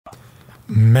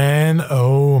Man,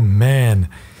 oh man.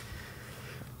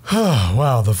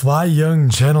 Wow, the Fly Young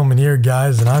Gentleman here,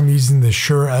 guys, and I'm using the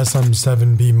Shure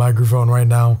SM7B microphone right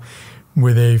now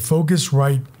with a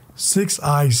Focusrite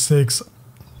 6i6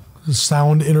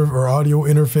 sound or audio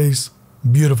interface.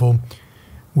 Beautiful.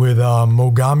 With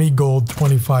Mogami Gold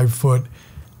 25-foot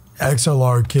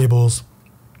XLR cables.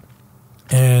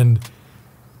 And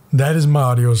that is my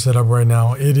audio setup right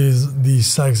now. It is the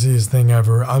sexiest thing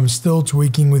ever. I'm still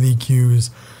tweaking with EQs.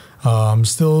 I'm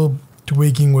still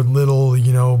tweaking with little,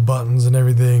 buttons and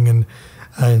everything and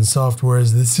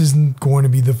softwares. This isn't going to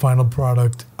be the final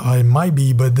product. It might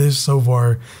be, but this so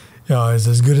far is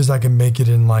as good as I can make it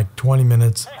in like 20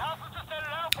 minutes.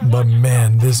 But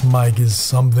man, this mic is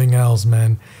something else,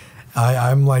 man.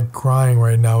 I'm like crying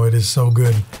right now. It is so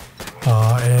good.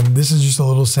 And this is just a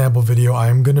little sample video. I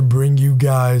am going to bring you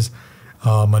guys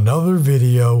another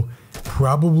video,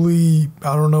 probably,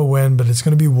 I don't know when, but it's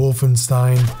going to be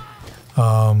Wolfenstein.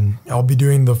 I'll be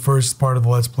doing the first part of the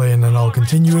Let's Play, and then I'll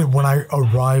continue it when I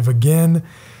arrive again.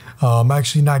 I'm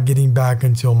actually not getting back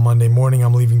until Monday morning.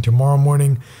 I'm leaving tomorrow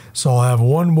morning. So I'll have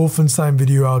one Wolfenstein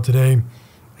video out today.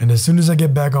 And as soon as I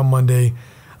get back on Monday,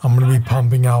 I'm going to be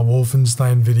pumping out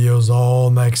Wolfenstein videos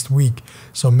all next week.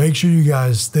 So make sure you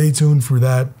guys stay tuned for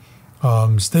that.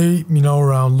 Stay,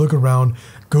 around, look around.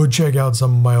 Go check out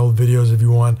some of my old videos if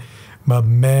you want. But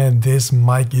man, this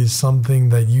mic is something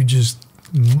that you just...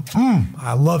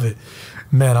 I love it.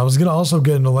 Man, I was going to also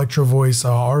get an Electro Voice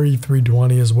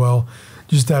RE320 as well.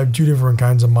 Just to have two different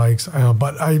kinds of mics.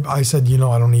 But I said,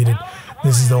 I don't need it.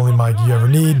 This is the only mic you ever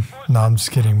need. No, I'm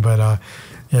just kidding. But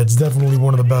yeah, it's definitely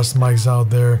one of the best mics out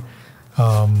there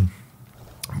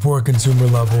for a consumer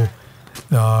level.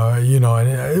 And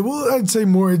I'd say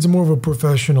it's more of a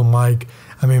professional mic.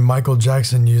 I mean, Michael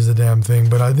Jackson used the damn thing.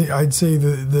 But I'd say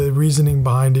the reasoning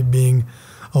behind it being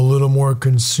a little more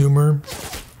consumer,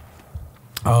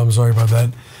 I'm sorry about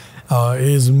that,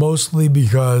 is mostly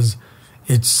because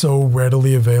it's so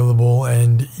readily available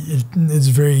and it's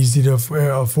very easy to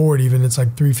afford. Even it's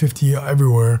like $350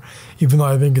 everywhere, even though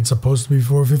I think it's supposed to be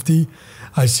 $450.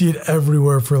 I see it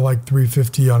everywhere for like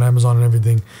 $350 on Amazon and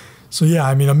everything. So yeah,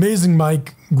 I mean, amazing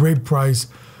mic, great price.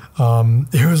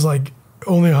 It was like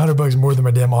only $100 more than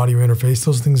my damn audio interface.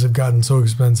 Those things have gotten so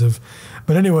expensive.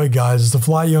 But anyway, guys, it's the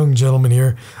Fly Young Gentleman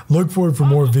here. Look forward for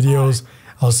more videos.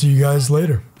 I'll see you guys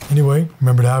later. Anyway,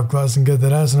 remember to have class and get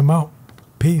that ass, and I'm out.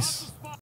 Peace.